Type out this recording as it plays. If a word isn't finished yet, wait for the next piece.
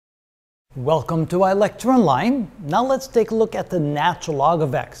Welcome to our lecture online. Now let's take a look at the natural log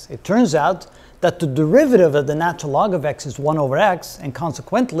of x. It turns out that the derivative of the natural log of x is 1 over x, and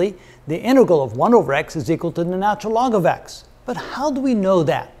consequently the integral of 1 over x is equal to the natural log of x. But how do we know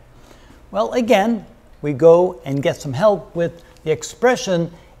that? Well, again, we go and get some help with the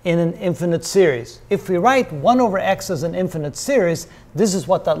expression in an infinite series. If we write 1 over x as an infinite series, this is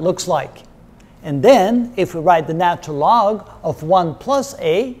what that looks like. And then if we write the natural log of 1 plus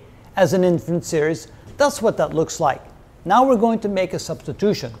a as an infinite series, that's what that looks like. Now we're going to make a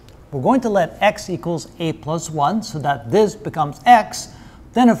substitution. We're going to let x equals a plus 1 so that this becomes x.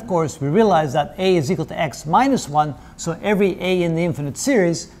 Then of course we realize that a is equal to x minus 1, so every a in the infinite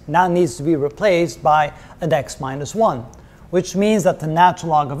series now needs to be replaced by an x minus 1, which means that the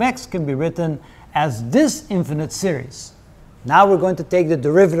natural log of x can be written as this infinite series. Now we're going to take the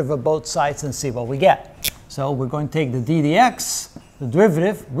derivative of both sides and see what we get. So we're going to take the d dx, the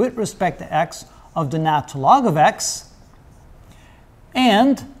derivative with respect to x of the natural log of x,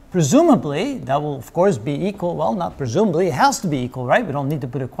 and presumably that will of course be equal, well, not presumably, it has to be equal, right? We don't need to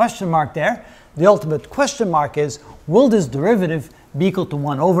put a question mark there. The ultimate question mark is, will this derivative be equal to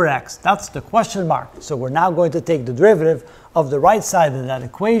 1 over x? That's the question mark. So we're now going to take the derivative of the right side of that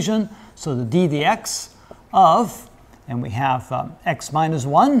equation, so the d dx of, and we have x minus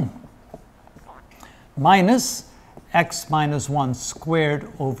 1 minus x minus 1 squared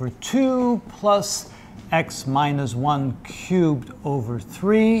over 2 plus x minus 1 cubed over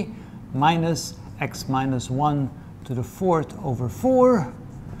 3 minus x minus 1 to the 4th over 4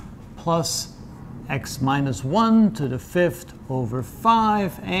 plus x minus 1 to the 5th over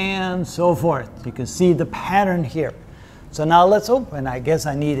 5 and so forth. You can see the pattern here. So now let's open. I guess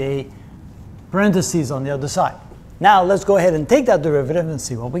I need a parentheses on the other side. Now let's go ahead and take that derivative and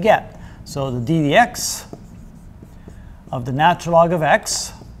see what we get. So the d dx of the natural log of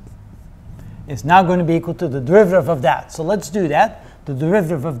x is now going to be equal to the derivative of that. So let's do that. The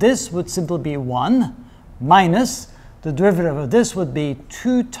derivative of this would simply be 1 minus the derivative of this would be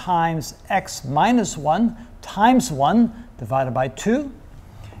 2 times x minus 1 times 1 divided by 2.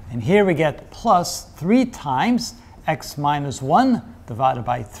 And here we get plus 3 times x minus 1 divided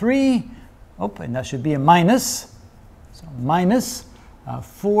by 3. Oh, and that should be a minus. So minus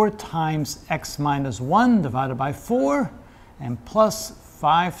 4 times x minus 1 divided by 4, and plus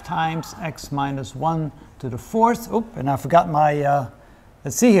 5 times x minus 1 to the 4th. Oh, and I forgot my,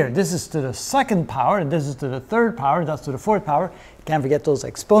 let's see here, this is to the 2nd power, and this is to the 3rd power, that's to the 4th power. Can't forget those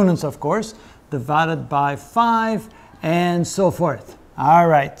exponents, of course, divided by 5, and so forth. All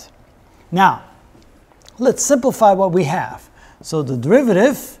right. Now, let's simplify what we have. So the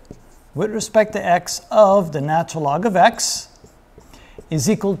derivative with respect to x of the natural log of x is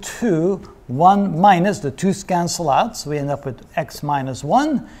equal to 1 minus, the 2's cancel out, so we end up with x minus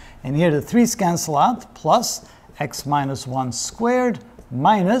 1, and here the 3's cancel out, plus x minus 1 squared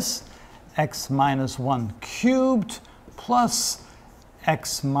minus x minus 1 cubed plus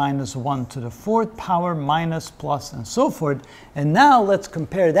x minus 1 to the 4th power minus plus and so forth. And now let's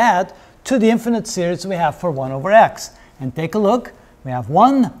compare that to the infinite series we have for 1 over x. And take a look, we have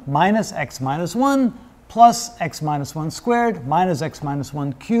 1 minus x minus 1 plus x minus 1 squared minus x minus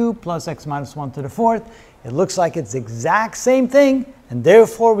 1 cubed plus x minus 1 to the 4th. It looks like it's the exact same thing, and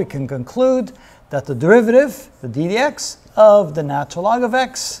therefore we can conclude that the derivative, the d dx, of the natural log of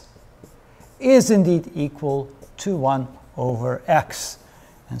x is indeed equal to 1 over x.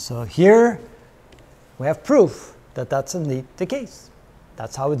 And so here we have proof that that's indeed the case.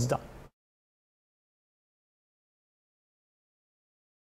 That's how it's done.